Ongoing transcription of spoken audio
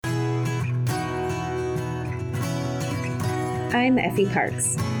I'm Effie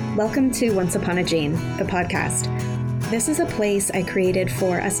Parks. Welcome to Once Upon a Gene, the podcast. This is a place I created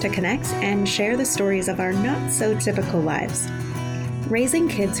for us to connect and share the stories of our not-so-typical lives. Raising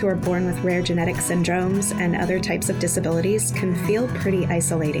kids who are born with rare genetic syndromes and other types of disabilities can feel pretty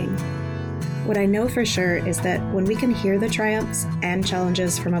isolating. What I know for sure is that when we can hear the triumphs and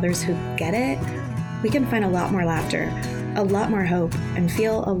challenges from others who get it, we can find a lot more laughter, a lot more hope, and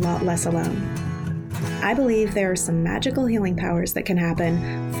feel a lot less alone. I believe there are some magical healing powers that can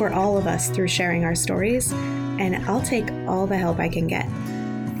happen for all of us through sharing our stories, and I'll take all the help I can get.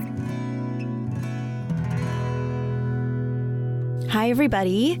 Hi,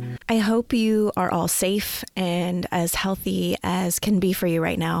 everybody. I hope you are all safe and as healthy as can be for you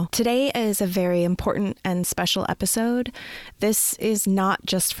right now. Today is a very important and special episode. This is not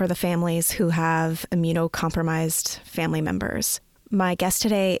just for the families who have immunocompromised family members. My guest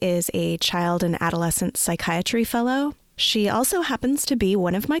today is a child and adolescent psychiatry fellow. She also happens to be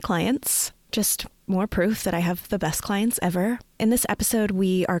one of my clients. Just more proof that I have the best clients ever. In this episode,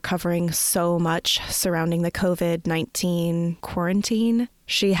 we are covering so much surrounding the COVID-19 quarantine.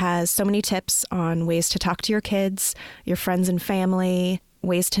 She has so many tips on ways to talk to your kids, your friends and family,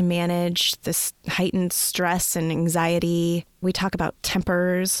 ways to manage this heightened stress and anxiety. We talk about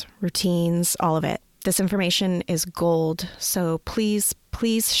tempers, routines, all of it. This information is gold, so please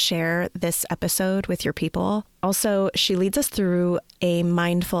share this episode with your people. Also, she leads us through a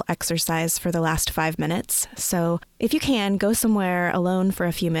mindful exercise for the last 5 minutes. So if you can, go somewhere alone for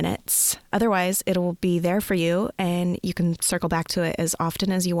a few minutes. Otherwise, it'll be there for you and you can circle back to it as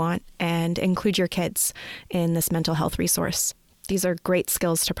often as you want and include your kids in this mental health resource. These are great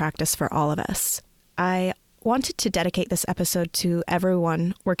skills to practice for all of us. I wanted to dedicate this episode to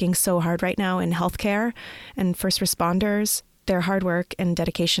everyone working so hard right now in healthcare and first responders. Their hard work and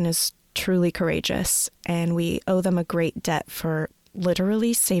dedication is truly courageous, and we owe them a great debt for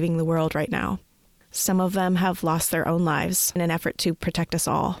literally saving the world right now. Some of them have lost their own lives in an effort to protect us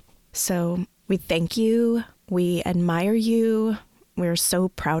all. So we thank you, we admire you, we're so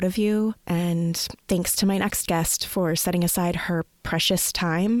proud of you, and thanks to my next guest for setting aside her precious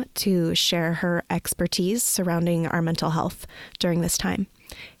time to share her expertise surrounding our mental health during this time.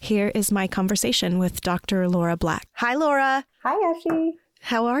 Here is my conversation with Dr. Laura Black. Hi, Laura. Hi, Effie.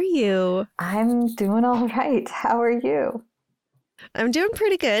 How are you? I'm doing all right. How are you? I'm doing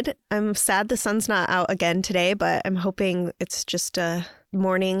pretty good. I'm sad the sun's not out again today, but I'm hoping it's just a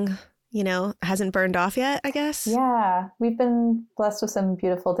morning, hasn't burned off yet, I guess. Yeah, we've been blessed with some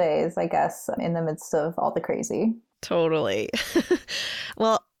beautiful days, I guess, in the midst of all the crazy. Totally.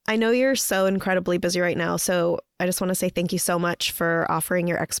 Well, I know you're so incredibly busy right now, so I just want to say thank you so much for offering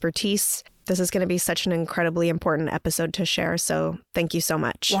your expertise. This is going to be such an incredibly important episode to share, so thank you so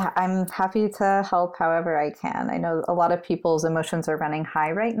much. Yeah, I'm happy to help however I can. I know a lot of people's emotions are running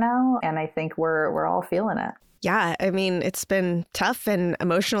high right now, and I think we're all feeling it. Yeah, I mean, it's been tough and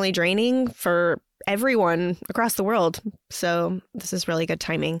emotionally draining for everyone across the world, so this is really good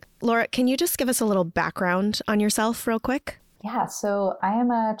timing. Laura, can you just give us a little background on yourself real quick? Yeah, so I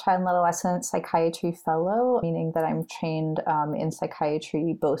am a child and adolescent psychiatry fellow, meaning that I'm trained in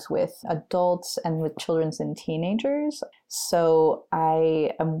psychiatry both with adults and with children and teenagers. So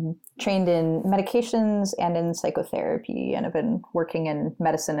I am trained in medications and in psychotherapy, and I've been working in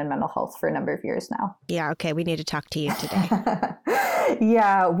medicine and mental health for a number of years now. Yeah, okay, we need to talk to you today.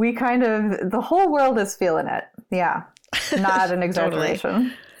 Yeah, the whole world is feeling it. Yeah, not an exaggeration.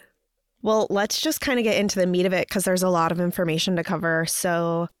 Totally. Well, let's just kind of get into the meat of it because there's a lot of information to cover.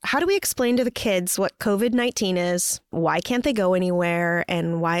 So how do we explain to the kids what COVID-19 is, why can't they go anywhere,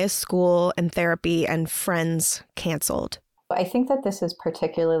 and why is school and therapy and friends canceled? I think that this is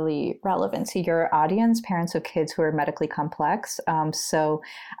particularly relevant to your audience, parents of kids who are medically complex. So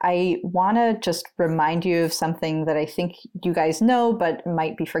I want to just remind you of something that I think you guys know, but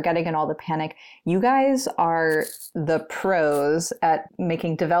might be forgetting in all the panic. You guys are the pros at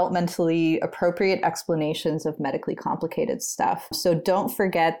making developmentally appropriate explanations of medically complicated stuff. So don't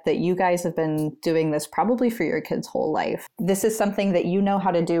forget that you guys have been doing this probably for your kid's whole life. This is something that you know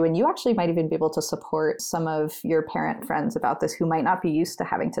how to do, and you actually might even be able to support some of your parent friends about this who might not be used to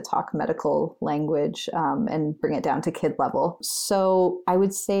having to talk medical language and bring it down to kid level. So I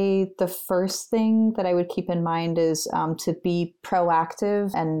would say the first thing that I would keep in mind is to be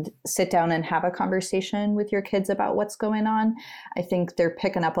proactive and sit down and have a conversation with your kids about what's going on. I think they're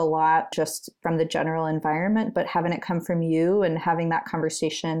picking up a lot just from the general environment, but having it come from you and having that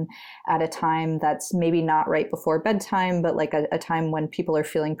conversation at a time that's maybe not right before bedtime, but like a time when people are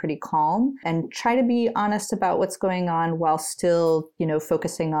feeling pretty calm, and try to be honest about what's going on while while still,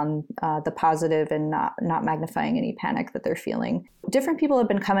 focusing on the positive and not magnifying any panic that they're feeling. Different people have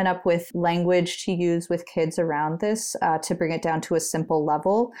been coming up with language to use with kids around this to bring it down to a simple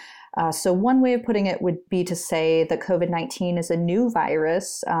level. So one way of putting it would be to say that COVID-19 is a new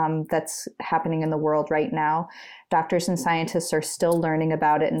virus that's happening in the world right now. Doctors and scientists are still learning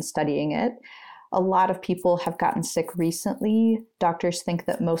about it and studying it. A lot of people have gotten sick recently. Doctors think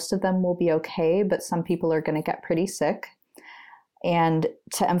that most of them will be okay, but some people are going to get pretty sick. And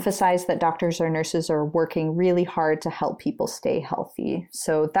to emphasize that doctors or nurses are working really hard to help people stay healthy.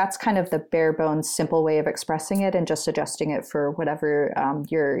 So that's kind of the bare bones, simple way of expressing it and just adjusting it for whatever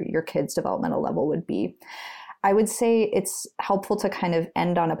your kid's developmental level would be. I would say it's helpful to kind of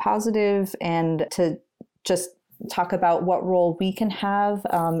end on a positive and to just talk about what role we can have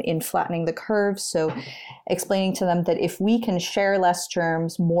in flattening the curve. So explaining to them that if we can share less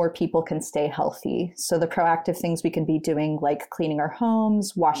germs, more people can stay healthy. So the proactive things we can be doing, like cleaning our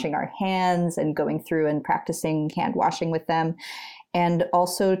homes, washing our hands, and going through and practicing hand washing with them. And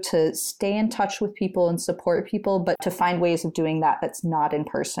also to stay in touch with people and support people, but to find ways of doing that that's not in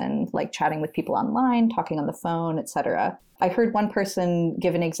person, like chatting with people online, talking on the phone, etc. I heard one person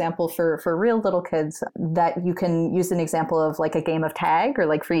give an example for real little kids that you can use an example of like a game of tag or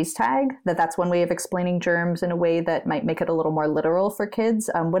like freeze tag, that's one way of explaining germs in a way that might make it a little more literal for kids.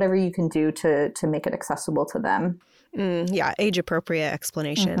 Whatever you can do to make it accessible to them. Yeah, age-appropriate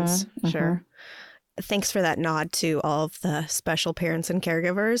explanations. Sure. Thanks for that nod to all of the special parents and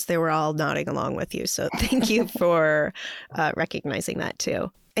caregivers. They were all nodding along with you. So thank you for recognizing that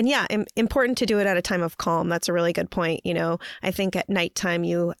too. And yeah, important to do it at a time of calm. That's a really good point. I think at nighttime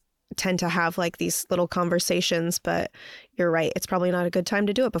you tend to have like these little conversations, but you're right. It's probably not a good time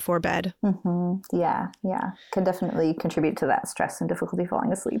to do it before bed. Yeah. Can definitely contribute to that stress and difficulty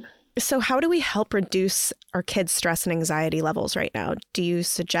falling asleep. So how do we help reduce our kids' stress and anxiety levels right now? Do you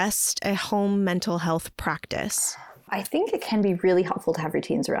suggest a home mental health practice? I think it can be really helpful to have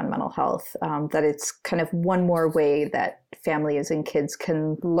routines around mental health, that it's kind of one more way that families and kids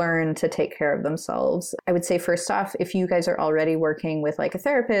can learn to take care of themselves. I would say first off, if you guys are already working with like a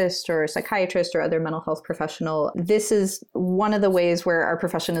therapist or a psychiatrist or other mental health professional, this is one of the ways where our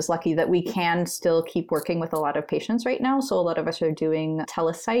profession is lucky that we can still keep working with a lot of patients right now. So a lot of us are doing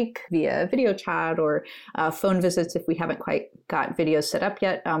telepsych via video chat or phone visits if we haven't quite got videos set up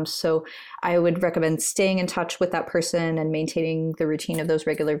yet. So I would recommend staying in touch with that person and maintaining the routine of those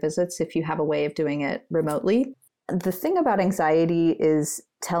regular visits if you have a way of doing it remotely. The thing about anxiety is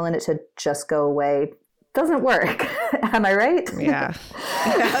telling it to just go away doesn't work. Am I right? Yeah.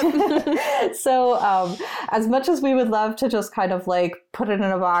 So as much as we would love to just kind of like put it in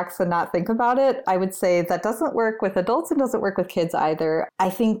a box and not think about it, I would say that doesn't work with adults and doesn't work with kids either. I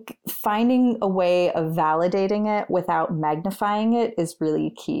think finding a way of validating it without magnifying it is really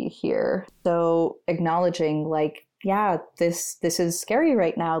key here. So acknowledging like, yeah, this is scary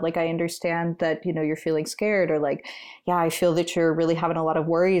right now. Like, I understand that, you're feeling scared, or like, yeah, I feel that you're really having a lot of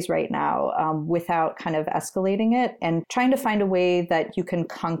worries right now, without kind of escalating it and trying to find a way that you can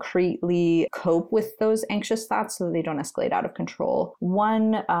concretely cope with those anxious thoughts so that they don't escalate out of control.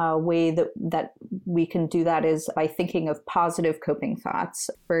 One way that we can do that is by thinking of positive coping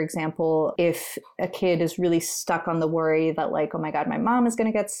thoughts. For example, if a kid is really stuck on the worry that like, oh my God, my mom is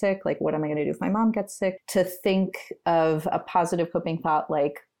going to get sick. Like, what am I going to do if my mom gets sick? To think of a positive coping thought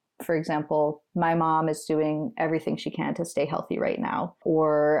like, for example, my mom is doing everything she can to stay healthy right now,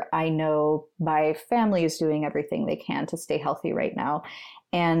 or I know my family is doing everything they can to stay healthy right now.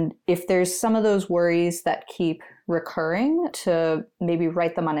 And if there's some of those worries that keep recurring, to maybe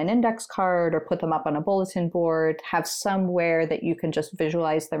write them on an index card or put them up on a bulletin board, have somewhere that you can just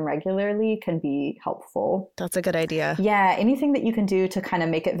visualize them regularly can be helpful. That's a good idea. Yeah, anything that you can do to kind of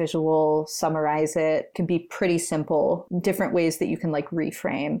make it visual, summarize it, can be pretty simple. Different ways that you can like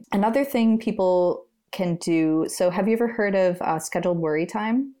reframe. Another thing people can do, so have you ever heard of scheduled worry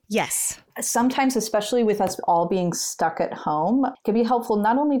time? Yes. Sometimes, especially with us all being stuck at home, it can be helpful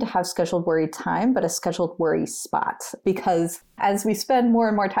not only to have scheduled worry time, but a scheduled worry spot. Because as we spend more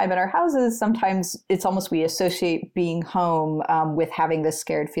and more time in our houses, sometimes it's almost we associate being home with having this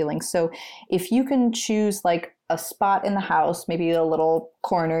scared feeling. So if you can choose like a spot in the house, maybe a little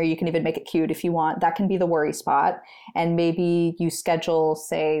corner, you can even make it cute if you want, that can be the worry spot. And maybe you schedule,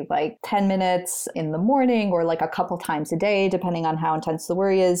 say, like 10 minutes in the morning or like a couple times a day, depending on how intense the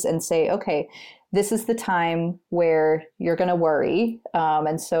worry is, and say, okay, this is the time where you're going to worry.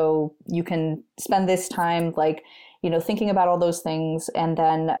 And so you can spend this time like, thinking about all those things. And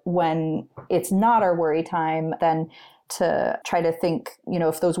then when it's not our worry time, then to try to think,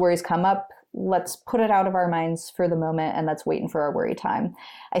 if those worries come up, let's put it out of our minds for the moment and let's wait for our worry time.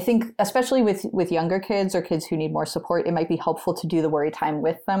 I think especially with younger kids or kids who need more support, it might be helpful to do the worry time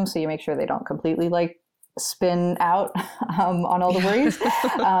with them, so you make sure they don't completely like spin out on all the worries.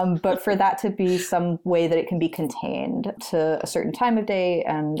 But for that to be some way that it can be contained to a certain time of day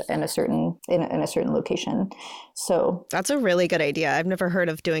and in a certain location. So that's a really good idea. I've never heard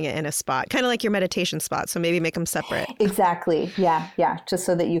of doing it in a spot, kind of like your meditation spot. So maybe make them separate. Exactly. Yeah. Just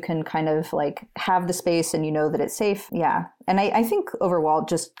so that you can kind of like have the space and you know that it's safe. Yeah. And I think overall,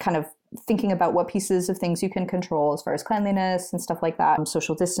 just kind of thinking about what pieces of things you can control as far as cleanliness and stuff like that,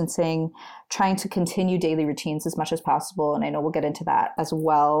 social distancing, trying to continue daily routines as much as possible. And I know we'll get into that as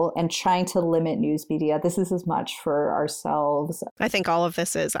well. And trying to limit news media. This is as much for ourselves. I think all of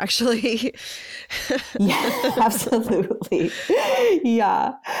this is actually. Yeah, absolutely.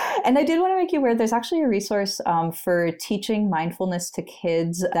 Yeah. And I did want to make you aware there's actually a resource for teaching mindfulness to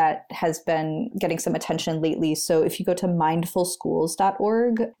kids that has been getting some attention lately. So if you go to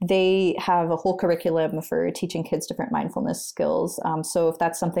mindfulschools.org, they have a whole curriculum for teaching kids different mindfulness skills. So if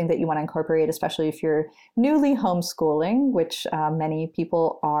that's something that you want to incorporate, especially if you're newly homeschooling, which many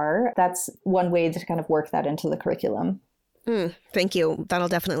people are, that's one way to kind of work that into the curriculum. Thank you. That'll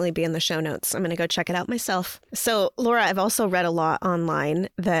definitely be in the show notes. I'm going to go check it out myself. So, Laura, I've also read a lot online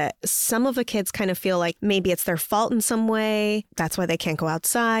that some of the kids kind of feel like maybe it's their fault in some way. That's why they can't go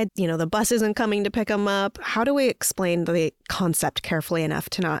outside. You know, the bus isn't coming to pick them up. How do we explain the concept carefully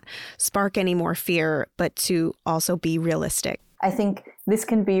enough to not spark any more fear, but to also be realistic? I think this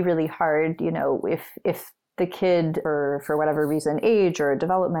can be really hard, you know, if the kid, or for whatever reason, age or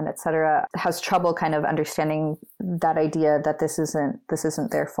development, et cetera, has trouble kind of understanding that idea that this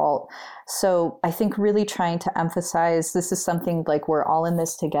isn't their fault. So I think really trying to emphasize this is something like we're all in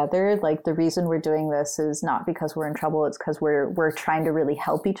this together. Like the reason we're doing this is not because we're in trouble. It's because we're trying to really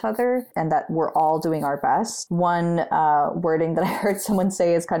help each other and that we're all doing our best. One wording that I heard someone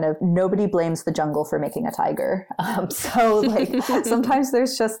say is kind of nobody blames the jungle for making a tiger. So like sometimes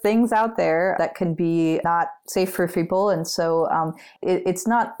there's just things out there that can be not safe for people. And so it's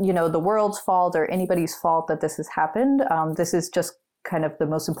not, you know, the world's fault or anybody's fault that this has happened. This is just kind of the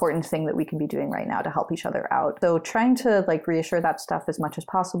most important thing that we can be doing right now to help each other out. So trying to like reassure that stuff as much as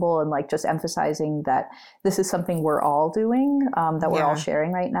possible and like just emphasizing that this is something we're all doing, that we're all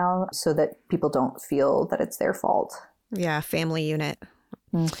sharing right now so that people don't feel that it's their fault. Yeah, family unit.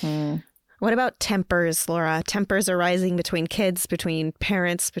 Mm-hmm. What about tempers, Laura? Tempers are rising between kids, between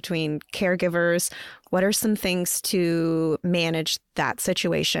parents, between caregivers. What are some things to manage that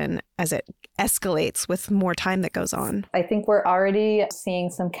situation as it escalates with more time that goes on? I think we're already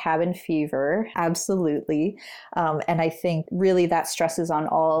seeing some cabin fever. Absolutely. And I think really that stresses on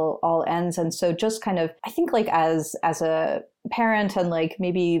all ends. And so just kind of, I think like as a parent and like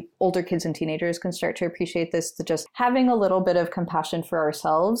maybe older kids and teenagers can start to appreciate this, to just having a little bit of compassion for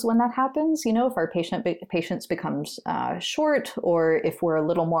ourselves when that happens. You know, if our patience becomes short, or if we're a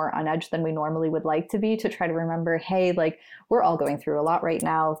little more on edge than we normally would like to be, to try to remember, hey, like we're all going through a lot right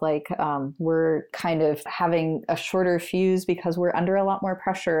now. Like we're kind of having a shorter fuse because we're under a lot more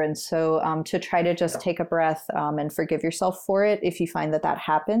pressure. And so to try to just take a breath and forgive yourself for it if you find that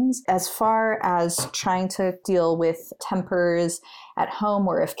happens. As far as trying to deal with tempers at home,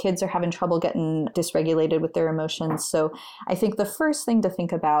 or if kids are having trouble getting dysregulated with their emotions. So I think the first thing to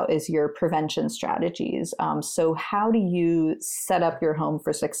think about is your prevention strategies. So how do you set up your home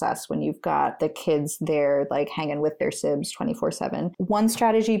for success when you've got the kids there like hanging with their sibs 24/7? One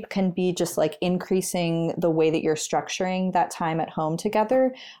strategy can be just like increasing the way that you're structuring that time at home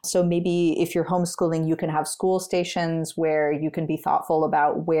together. So maybe if you're homeschooling, you can have school stations where you can be thoughtful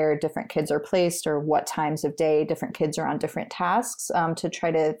about where different kids are placed or what times of day different kids are on different tasks, to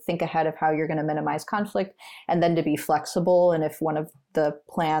try to think ahead of how you're going to minimize conflict, and then to be flexible. And if one of the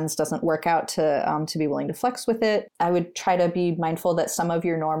plans doesn't work out, to be willing to flex with it. I would try to be mindful that some of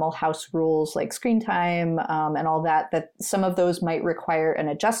your normal house rules like screen time and all that some of those might require an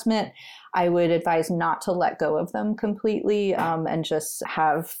adjustment. I would advise not to let go of them completely and just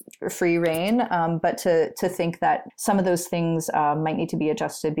have free reign, but to think that some of those things might need to be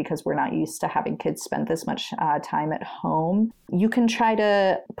adjusted because we're not used to having kids spend this much time at home. You can try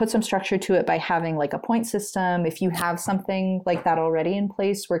to put some structure to it by having like a point system. If you have something like that already in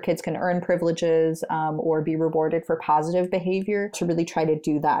place where kids can earn privileges or be rewarded for positive behavior, to really try to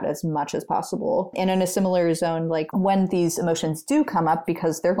do that as much as possible. And in a similar zone, like when these emotions do come up,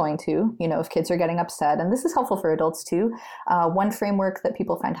 because they're going to, you know, if kids are getting upset, and this is helpful for adults too. One framework that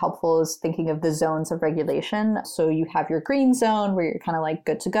people find helpful is thinking of the zones of regulation. So you have your green zone where you're kind of like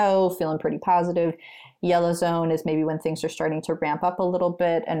good to go, feeling pretty positive. Yellow zone is maybe when things are starting to ramp up a little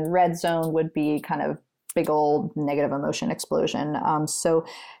bit, and red zone would be kind of big old negative emotion explosion. So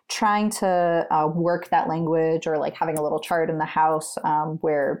trying to work that language, or like having a little chart in the house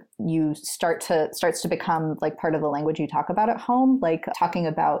where you starts to become like part of the language you talk about at home, like talking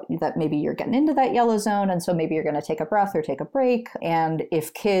about that maybe you're getting into that yellow zone, and so maybe you're going to take a breath or take a break. And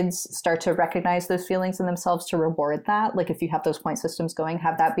if kids start to recognize those feelings in themselves, to reward that, like if you have those point systems going,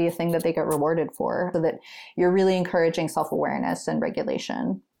 have that be a thing that they get rewarded for, so that you're really encouraging self-awareness and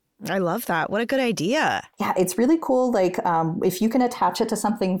regulation. I love that. What a good idea. Yeah, it's really cool. Like if you can attach it to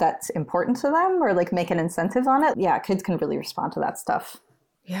something that's important to them, or like make an incentive on it, yeah, kids can really respond to that stuff.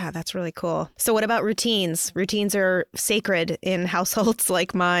 Yeah, that's really cool. So what about routines? Routines are sacred in households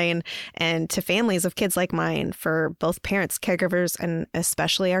like mine, and to families of kids like mine, for both parents, caregivers, and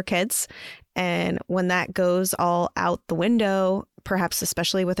especially our kids. And when that goes all out the window, perhaps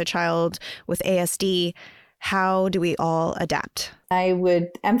especially with a child with ASD, how do we all adapt? I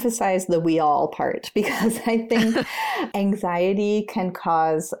would emphasize the we all part, because I think anxiety can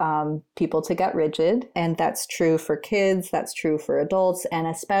cause people to get rigid. And that's true for kids, that's true for adults. And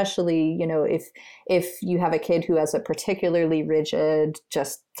especially, if you have a kid who has a particularly rigid,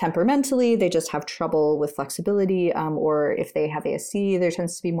 just temperamentally, they just have trouble with flexibility, or if they have ASD, there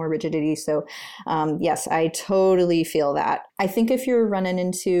tends to be more rigidity. So yes, I totally feel that. I think if you're running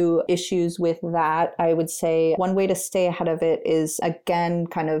into issues with that, I would say one way to stay ahead of it is, again,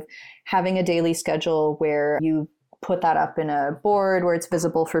 kind of having a daily schedule where you put that up in a board where it's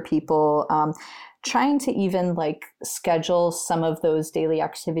visible for people. Trying to even like schedule some of those daily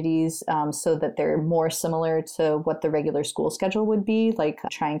activities so that they're more similar to what the regular school schedule would be, like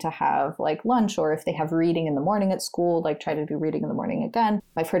trying to have like lunch, or if they have reading in the morning at school, like try to do reading in the morning again.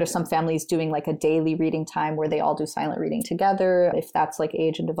 I've heard of some families doing like a daily reading time where they all do silent reading together, if that's like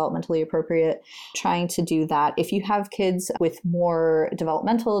age and developmentally appropriate. Trying to do that. If you have kids with more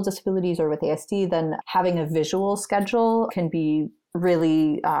developmental disabilities or with ASD, then having a visual schedule can be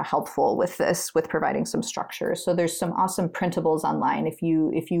really helpful with this, with providing some structure. So there's some awesome printables online. If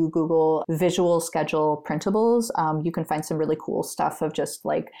you Google visual schedule printables, you can find some really cool stuff of just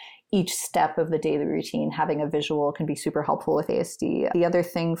like each step of the daily routine. Having a visual can be super helpful with ASD. The other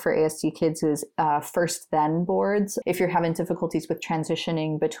thing for ASD kids is first then boards. If you're having difficulties with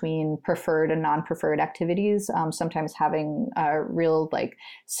transitioning between preferred and non-preferred activities, sometimes having a real like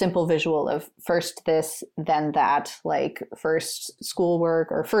simple visual of first this, then that, like first schoolwork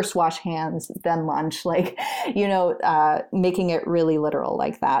or first wash hands, then lunch, like, making it really literal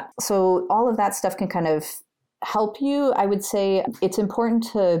like that. So all of that stuff can kind of help you. I would say it's important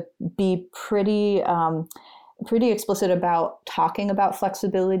to be pretty explicit about talking about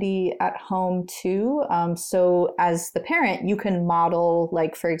flexibility at home too. So as the parent, you can model,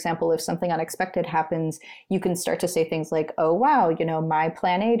 like, for example, if something unexpected happens, you can start to say things like, oh, wow, my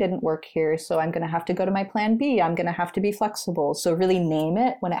plan A didn't work here, so I'm going to have to go to my plan B. I'm going to have to be flexible. So really name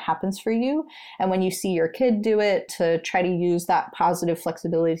it when it happens for you. And when you see your kid do it, to try to use that positive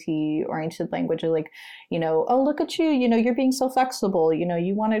flexibility oriented language, like, oh, look at you, you're being so flexible,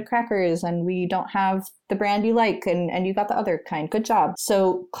 you wanted crackers and we don't have the brand you like, and you got the other kind. Good job.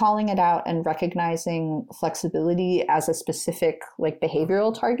 So calling it out and recognizing flexibility as a specific like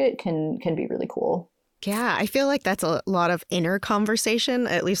behavioral target can be really cool. Yeah, I feel like that's a lot of inner conversation,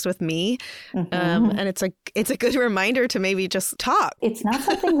 at least with me. Mm-hmm. And it's a good reminder to maybe just talk. It's not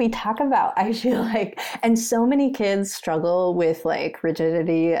something we talk about, I feel like. And so many kids struggle with like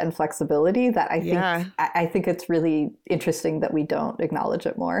rigidity and flexibility that I think it's really interesting that we don't acknowledge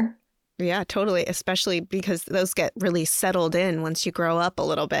it more. Yeah, totally. Especially because those get really settled in once you grow up a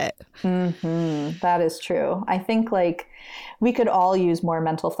little bit. Mm-hmm. That is true. I think like we could all use more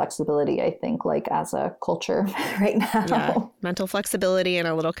mental flexibility, I think, like as a culture right now. Yeah, mental flexibility and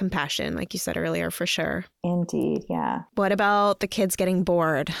a little compassion, like you said earlier, for sure. Indeed. Yeah. What about the kids getting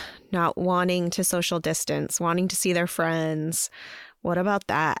bored, not wanting to social distance, wanting to see their friends? What about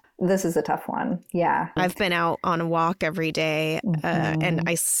that? This is a tough one. Yeah. I've been out on a walk every day and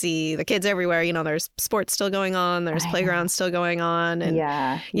I see the kids everywhere. There's sports still going on. There's playgrounds still going on. And,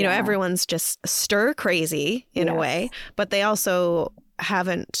 everyone's just stir crazy in a way, but they also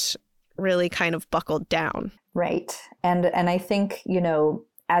haven't really kind of buckled down. Right. And I think,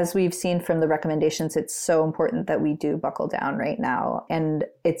 as we've seen from the recommendations, it's so important that we do buckle down right now. And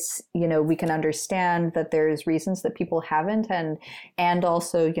it's, we can understand that there's reasons that people haven't. And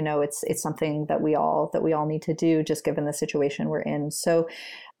also, it's something that we all need to do just given the situation we're in. So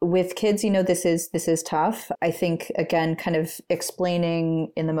with kids, this is tough. I think, again, kind of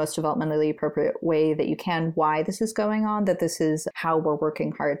explaining in the most developmentally appropriate way that you can why this is going on, that this is how we're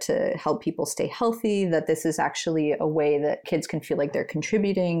working hard to help people stay healthy, that this is actually a way that kids can feel like they're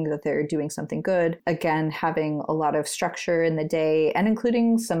contributing, that they're doing something good. Again, having a lot of structure in the day and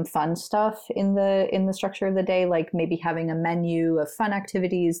including some fun stuff in the structure of the day, like maybe having a menu of fun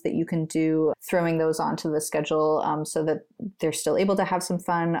activities that you can do, throwing those onto the schedule so that they're still able to have some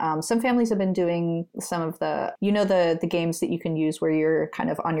fun. Some families have been doing some of the games that you can use where you're kind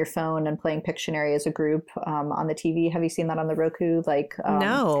of on your phone and playing Pictionary as a group on the TV. Have you seen that on the Roku?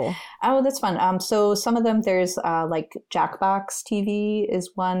 No. Oh, that's fun. So some of them, there's like Jackbox TV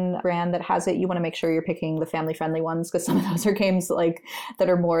is one brand that has it. You want to make sure you're picking the family-friendly ones because some of those are games like that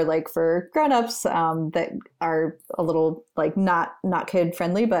are more like for grown-ups that are a little like not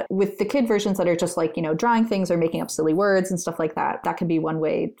kid-friendly. But with the kid versions that are just like, drawing things or making up silly words and stuff like that, that can be one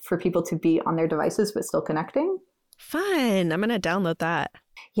way for people to be on their devices but still connecting. Fun. I'm going to download that.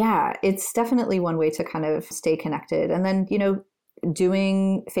 Yeah, it's definitely one way to kind of stay connected. And then,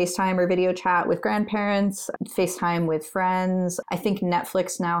 doing FaceTime or video chat with grandparents, FaceTime with friends. I think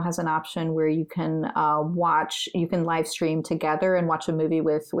Netflix now has an option where you can live stream together and watch a movie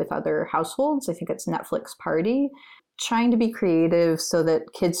with other households. I think it's Netflix Party. Trying to be creative so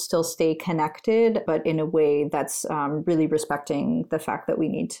that kids still stay connected, but in a way that's really respecting the fact that we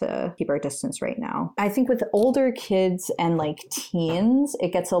need to keep our distance right now. I think with older kids and like teens,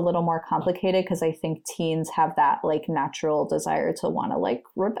 it gets a little more complicated because I think teens have that like natural desire to want to like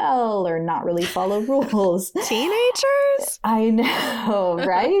rebel or not really follow rules. Teenagers? I know,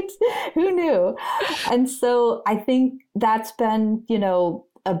 right? Who knew? And so I think that's been,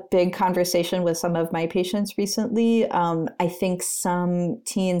 a big conversation with some of my patients recently. I think some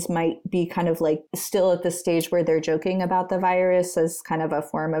teens might be kind of like still at the stage where they're joking about the virus as kind of a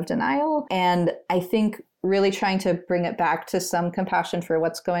form of denial. And I think really trying to bring it back to some compassion for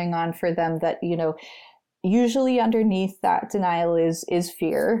what's going on for them, that, usually underneath that denial is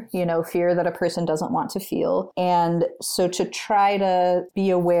fear, fear that a person doesn't want to feel. And so to try to be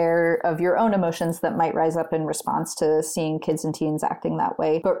aware of your own emotions that might rise up in response to seeing kids and teens acting that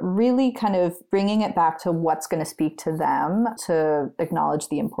way, but really kind of bringing it back to what's going to speak to them to acknowledge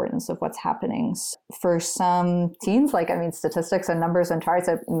the importance of what's happening. For some teens, statistics and numbers and charts,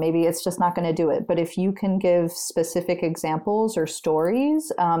 maybe it's just not going to do it. But if you can give specific examples or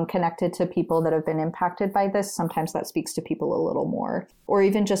stories connected to people that have been impacted by this, sometimes that speaks to people a little more. Or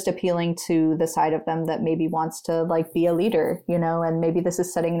even just appealing to the side of them that maybe wants to like be a leader, and maybe this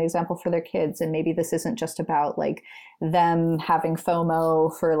is setting an example for their kids. And maybe this isn't just about like them having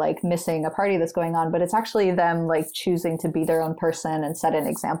FOMO for like missing a party that's going on, but it's actually them like choosing to be their own person and set an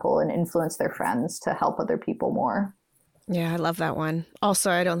example and influence their friends to help other people more. Yeah, I love that one.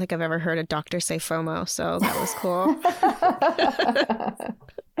 Also, I don't think I've ever heard a doctor say FOMO, so that was cool.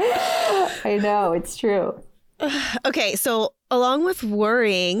 I know, it's true. Okay, so along with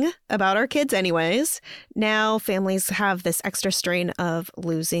worrying about our kids anyways, now families have this extra strain of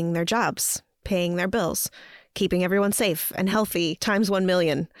losing their jobs, paying their bills, keeping everyone safe and healthy times 1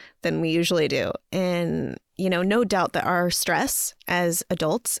 million than we usually do. And, no doubt that our stress as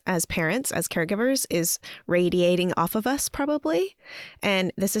adults, as parents, as caregivers is radiating off of us probably.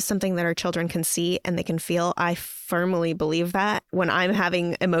 And this is something that our children can see and they can feel. I firmly believe that when I'm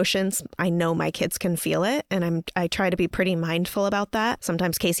having emotions, I know my kids can feel it. And I try to be pretty mindful about that.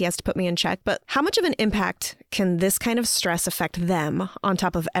 Sometimes Casey has to put me in check. But how much of an impact can this kind of stress affect them on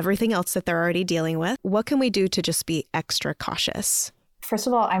top of everything else that they're already dealing with? What can we do to just be extra cautious? First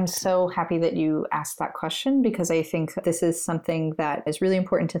of all, I'm so happy that you asked that question because I think this is something that is really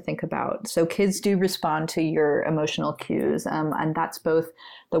important to think about. So kids do respond to your emotional cues, and that's both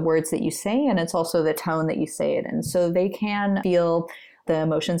the words that you say and it's also the tone that you say it in. So they can feel the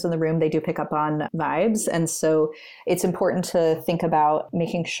emotions in the room. They do pick up on vibes. And so it's important to think about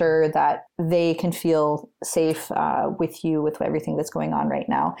making sure that they can feel safe with you, with everything that's going on right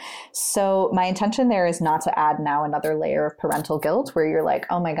now. So my intention there is not to add now another layer of parental guilt where you're like,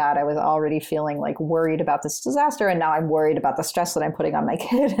 oh my God, I was already feeling like worried about this disaster. And now I'm worried about the stress that I'm putting on my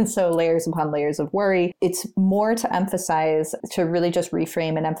kid. And so layers upon layers of worry. It's more to emphasize, to really just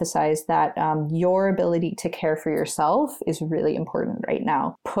reframe and emphasize that your ability to care for yourself is really important right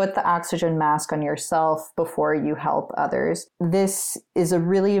now. Put the oxygen mask on yourself before you help others. This is a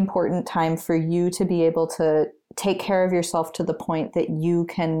really important time for you to be able to take care of yourself to the point that you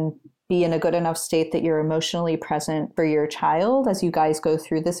can be in a good enough state that you're emotionally present for your child as you guys go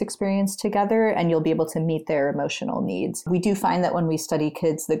through this experience together, and you'll be able to meet their emotional needs. We do find that when we study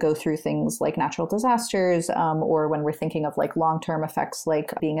kids that go through things like natural disasters, or when we're thinking of like long-term effects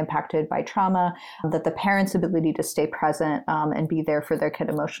like being impacted by trauma, that the parents' ability to stay present and be there for their kid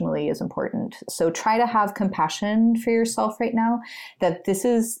emotionally is important. So try to have compassion for yourself right now, that this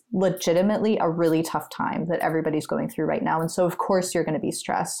is legitimately a really tough time that everybody's going through right now. And so of course you're going to be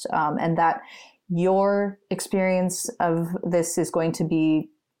stressed, and that your experience of this is going to be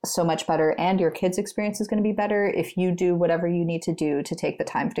so much better, and your kids' experience is going to be better if you do whatever you need to do to take the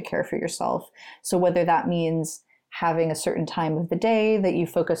time to care for yourself. So whether that means having a certain time of the day that you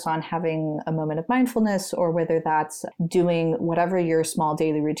focus on having a moment of mindfulness, or whether that's doing whatever your small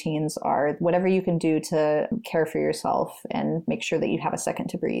daily routines are, whatever you can do to care for yourself and make sure that you have a second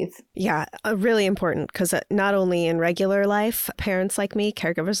to breathe. Yeah, really important, because not only in regular life, parents like me,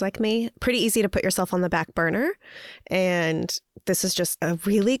 caregivers like me, pretty easy to put yourself on the back burner. And this is just a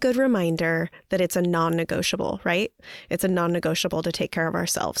really good reminder that it's a non-negotiable, right? It's a non-negotiable to take care of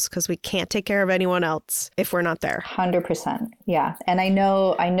ourselves, because we can't take care of anyone else if we're not there. 100%. Yeah. And I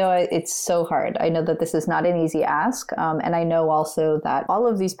know it's so hard. I know that this is not an easy ask. And I know also that all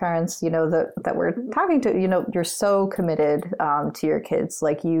of these parents, that we're talking to, you're so committed to your kids.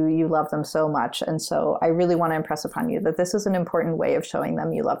 Like you love them so much. And so I really want to impress upon you that this is an important way of showing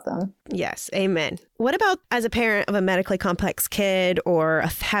them you love them. Yes. Amen. What about as a parent of a medically complex kid, or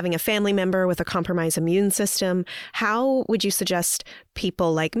having a family member with a compromised immune system? How would you suggest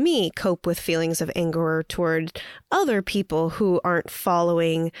people like me cope with feelings of anger toward other people who aren't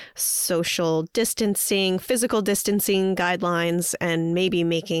following social distancing, physical distancing guidelines, and maybe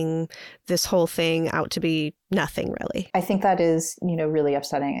making this whole thing out to be nothing really? I think that is, really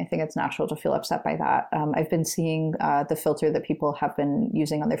upsetting. I think it's natural to feel upset by that. I've been seeing the filter that people have been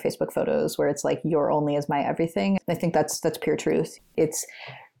using on their Facebook photos where it's like, "Your only is my everything." I think that's pure truth. It's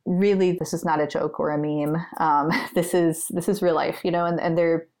really, this is not a joke or a meme. This is real life, and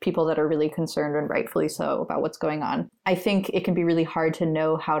there are people that are really concerned, and rightfully so, about what's going on. I think it can be really hard to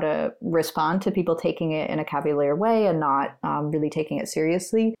know how to respond to people taking it in a cavalier way and not really taking it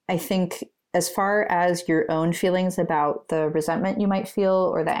seriously. I think as far as your own feelings about the resentment you might feel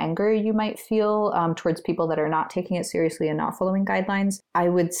or the anger you might feel towards people that are not taking it seriously and not following guidelines, I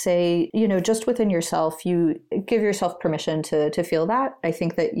would say, just within yourself, you give yourself permission to feel that. I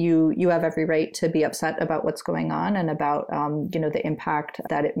think that you have every right to be upset about what's going on and about, the impact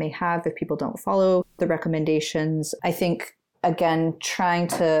that it may have if people don't follow the recommendations. I think, again, trying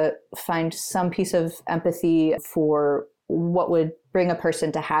to find some piece of empathy for what would bring a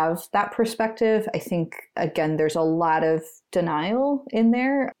person to have that perspective. I think, again, there's a lot of denial in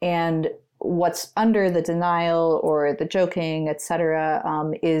there, and what's under the denial or the joking, etc.,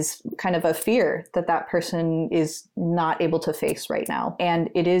 is kind of a fear that person is not able to face right now. And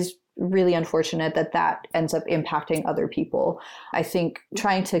it is really unfortunate that ends up impacting other people. I think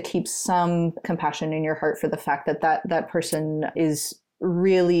trying to keep some compassion in your heart for the fact that person is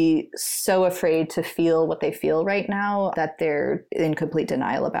really so afraid to feel what they feel right now that they're in complete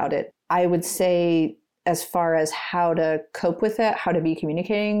denial about it. I would say, as far as how to cope with it, how to be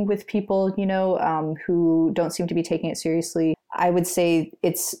communicating with people, who don't seem to be taking it seriously, I would say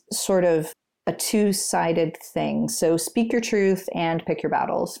it's sort of a two-sided thing. So speak your truth and pick your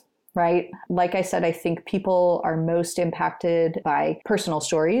battles. Right? Like I said, I think people are most impacted by personal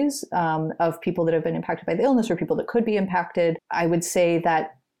stories of people that have been impacted by the illness or people that could be impacted. I would say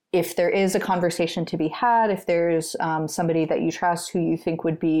that if there is a conversation to be had, if there's somebody that you trust who you think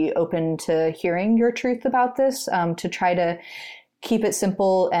would be open to hearing your truth about this, to try to keep it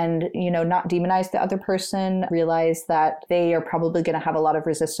simple and, not demonize the other person, realize that they are probably going to have a lot of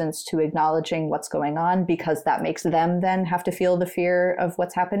resistance to acknowledging what's going on because that makes them then have to feel the fear of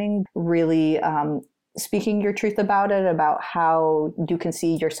what's happening. Really speaking your truth about it, about how you can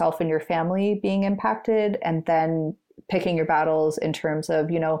see yourself and your family being impacted, and then picking your battles in terms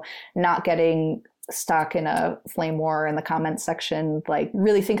of, not getting stuck in a flame war in the comments section. Like,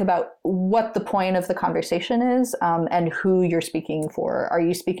 really think about what the point of the conversation is, and who you're speaking for. Are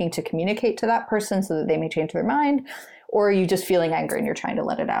you speaking to communicate to that person so that they may change their mind? Or are you just feeling angry and you're trying to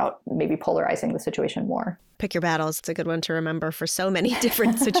let it out, maybe polarizing the situation more? Pick your battles. It's a good one to remember for so many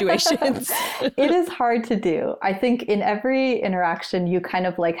different situations. It is hard to do. I think in every interaction, you kind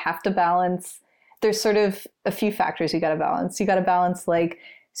of have to balance. There's sort of a few factors you got to balance. You got to balance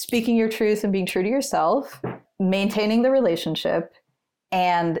speaking your truth and being true to yourself, maintaining the relationship,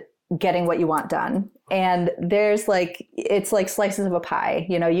 and getting what you want done. And there's like, it's like slices of a pie.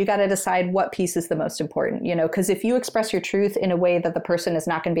 You got to decide what piece is the most important, because if you express your truth in a way that the person is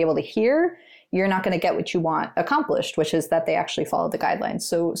not going to be able to hear, you're not going to get what you want accomplished, which is that they actually follow the guidelines.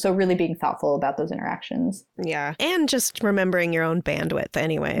 So really being thoughtful about those interactions. Yeah. And just remembering your own bandwidth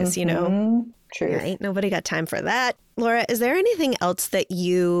anyways, Truth. Yeah, ain't nobody got time for that. Laura, is there anything else that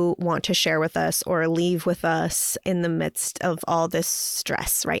you want to share with us or leave with us in the midst of all this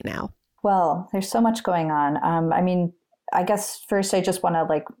stress right now? Well, there's so much going on. I guess first I just want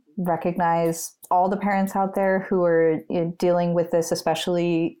to recognize all the parents out there who are dealing with this,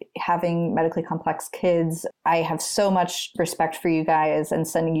 especially having medically complex kids. I have so much respect for you guys and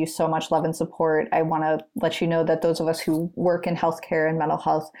sending you so much love and support. I want to let you know that those of us who work in healthcare and mental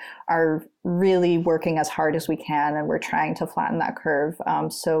health are really working as hard as we can, and we're trying to flatten that curve.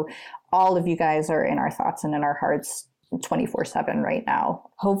 So all of you guys are in our thoughts and in our hearts 24/7 right now.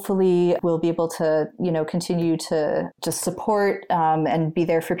 Hopefully we'll be able to, continue to just support and be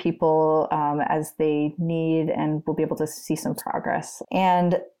there for people as they need, and we'll be able to see some progress.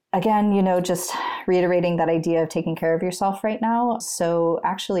 And again, just reiterating that idea of taking care of yourself right now. So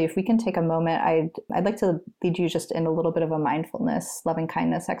actually, if we can take a moment, I'd like to lead you just in a little bit of a mindfulness, loving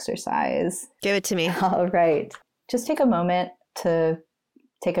kindness exercise. Give it to me. All right. Just take a moment to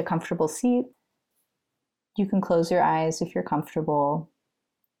take a comfortable seat. You can close your eyes if you're comfortable.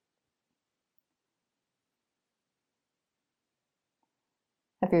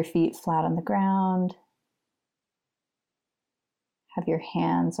 Have your feet flat on the ground. Have your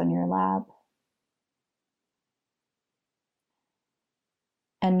hands on your lap.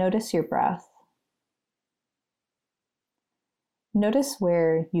 And notice your breath. Notice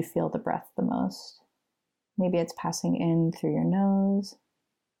where you feel the breath the most. Maybe it's passing in through your nose.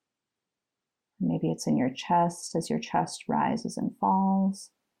 Maybe it's in your chest as your chest rises and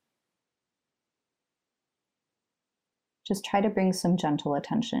falls. Just try to bring some gentle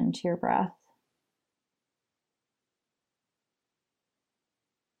attention to your breath.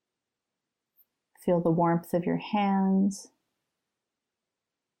 Feel the warmth of your hands.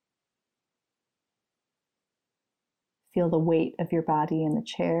 Feel the weight of your body in the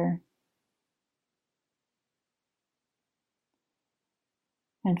chair.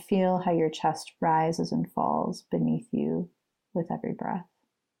 And feel how your chest rises and falls beneath you with every breath.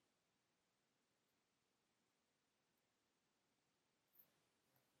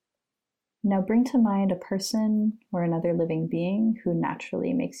 Now bring to mind a person or another living being who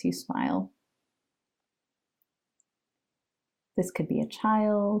naturally makes you smile. This could be a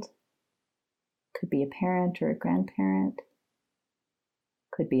child, could be a parent or a grandparent,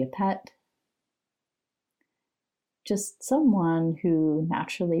 could be a pet. Just someone who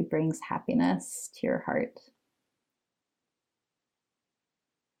naturally brings happiness to your heart.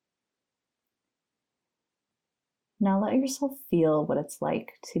 Now let yourself feel what it's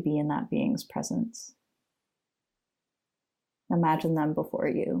like to be in that being's presence. Imagine them before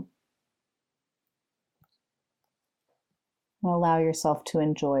you. And allow yourself to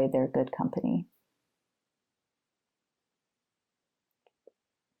enjoy their good company.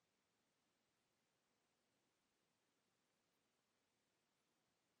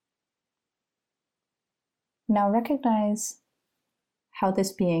 Now recognize how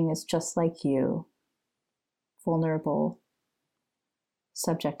this being is just like you, vulnerable,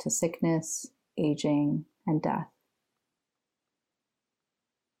 subject to sickness, aging, and death.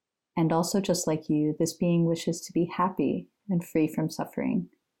 And also just like you, this being wishes to be happy and free from suffering,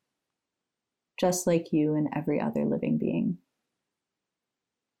 just like you and every other living being.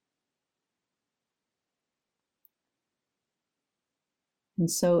 And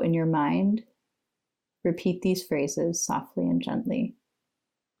so in your mind, repeat these phrases softly and gently.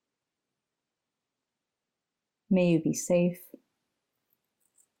 May you be safe.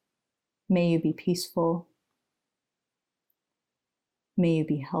 May you be peaceful. May you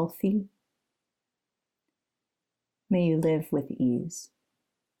be healthy. May you live with ease.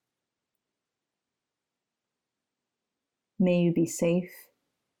 May you be safe.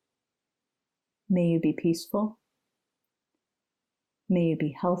 May you be peaceful. May you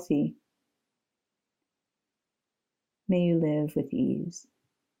be healthy. May you live with ease.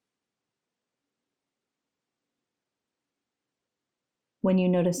 When you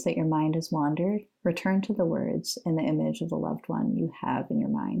notice that your mind has wandered, return to the words and the image of the loved one you have in your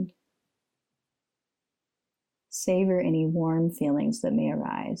mind. Savor any warm feelings that may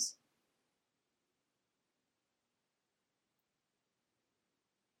arise.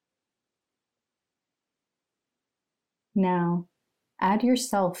 Now, add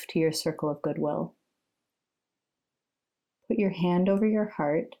yourself to your circle of goodwill. Put your hand over your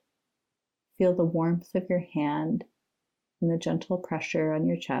heart, feel the warmth of your hand and the gentle pressure on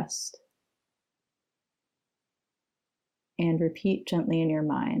your chest. And repeat gently in your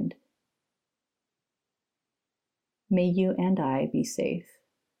mind, may you and I be safe.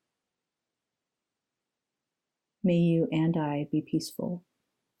 May you and I be peaceful.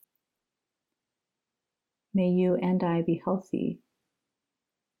 May you and I be healthy.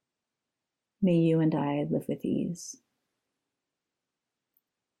 May you and I live with ease.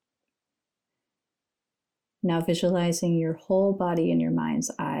 Now visualizing your whole body in your mind's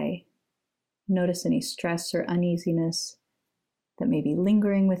eye, notice any stress or uneasiness that may be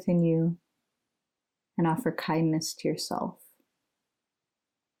lingering within you, and offer kindness to yourself.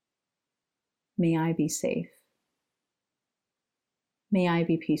 May I be safe. May I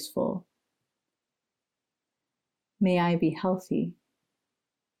be peaceful. May I be healthy.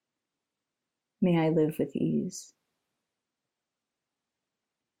 May I live with ease.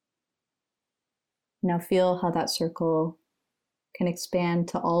 Now feel how that circle can expand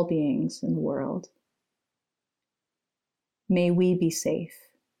to all beings in the world. May we be safe.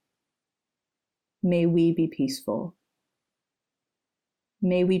 May we be peaceful.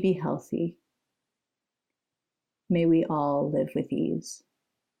 May we be healthy. May we all live with ease.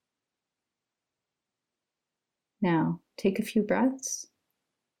 Now, take a few breaths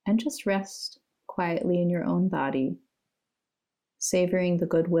and just rest quietly in your own body, savoring the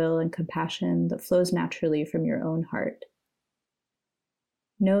goodwill and compassion that flows naturally from your own heart.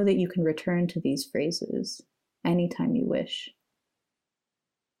 Know that you can return to these phrases anytime you wish.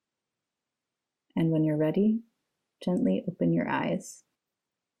 And when you're ready, gently open your eyes.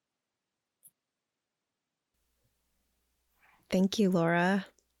 Thank you, Laura.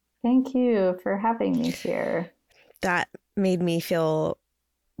 Thank you for having me here. That made me feel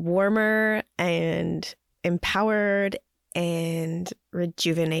warmer and empowered and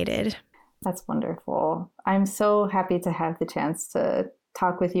rejuvenated. That's wonderful. I'm so happy to have the chance to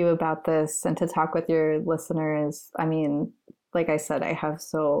talk with you about this and to talk with your listeners. I mean, like I said, I have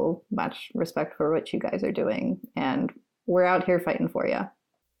so much respect for what you guys are doing, and we're out here fighting for you.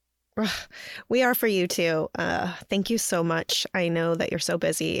 We are for you too. Thank you so much. I know that you're so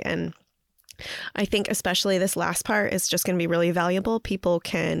busy, and I think especially this last part is just going to be really valuable. People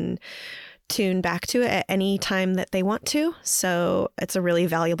can tune back to it at any time that they want to. So it's a really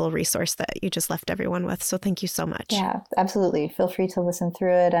valuable resource that you just left everyone with. So thank you so much. Yeah, absolutely. Feel free to listen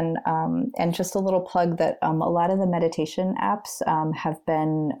through it. And just a little plug that a lot of the meditation apps have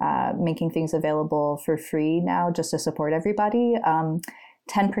been making things available for free now just to support everybody.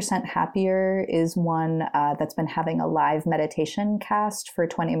 10% Happier is one that's been having a live meditation cast for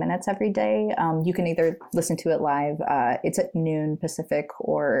 20 minutes every day. You can either listen to it live, it's at noon Pacific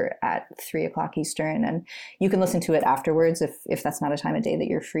or at 3 o'clock Eastern, and you can listen to it afterwards if that's not a time of day that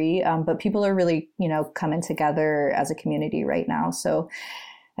you're free. But people are really, coming together as a community right now. So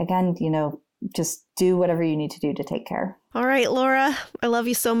again, just do whatever you need to do to take care. All right, Laura, I love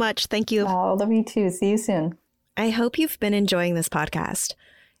you so much. Thank you. I love you too. See you soon. I hope you've been enjoying this podcast.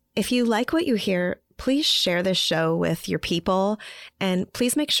 If you like what you hear, please share this show with your people, and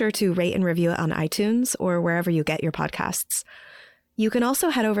please make sure to rate and review it on iTunes or wherever you get your podcasts. You can also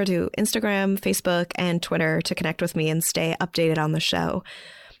head over to Instagram, Facebook, and Twitter to connect with me and stay updated on the show.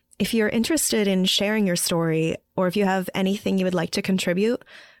 If you're interested in sharing your story, or if you have anything you would like to contribute,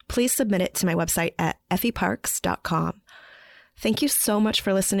 please submit it to my website at effieparks.com. Thank you so much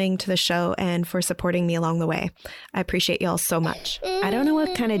for listening to the show and for supporting me along the way. I appreciate y'all so much. I don't know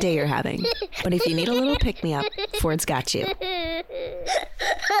what kind of day you're having, but if you need a little pick-me-up, Ford's got you.